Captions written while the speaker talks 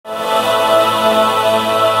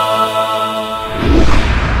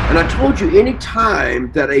told you any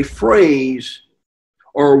time that a phrase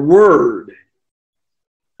or a word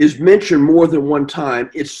is mentioned more than one time,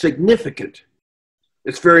 it's significant.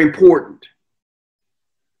 It's very important.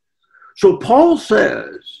 So Paul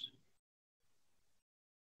says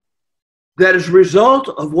that as a result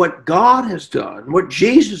of what God has done, what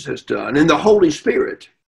Jesus has done, and the Holy Spirit,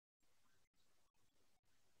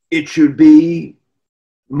 it should be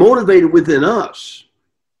motivated within us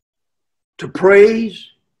to praise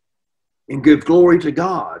and give glory to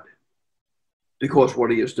God because of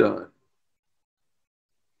what he has done.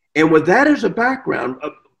 And with that as a background,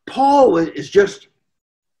 Paul is just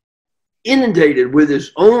inundated with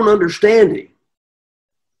his own understanding.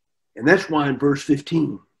 And that's why in verse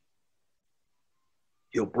 15,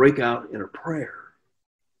 he'll break out in a prayer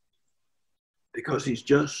because he's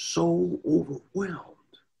just so overwhelmed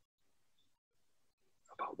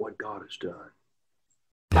about what God has done.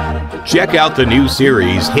 Check out the new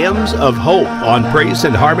series, Hymns of Hope, on Praise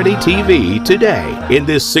and Harmony TV today. In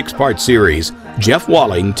this 6-part series, Jeff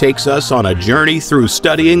Walling takes us on a journey through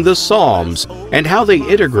studying the Psalms and how they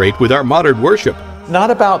integrate with our modern worship. Not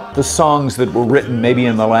about the songs that were written maybe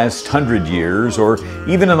in the last 100 years or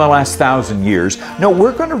even in the last 1,000 years. No,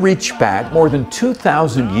 we're going to reach back more than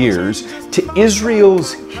 2,000 years to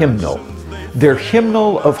Israel's hymnal, their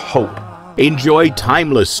hymnal of hope. Enjoy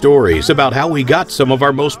timeless stories about how we got some of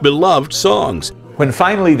our most beloved songs. When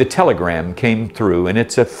finally the telegram came through, and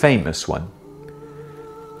it's a famous one,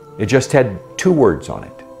 it just had 2 words on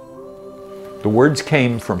it. The words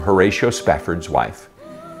came from Horatio Spafford's wife,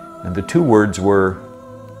 and the 2 words were,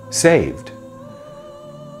 saved,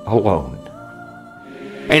 alone.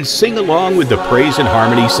 And sing along with the Praise and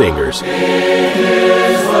Harmony singers.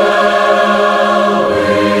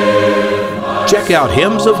 Check out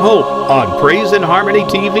Hymns of Hope on Praise and Harmony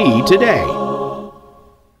TV today.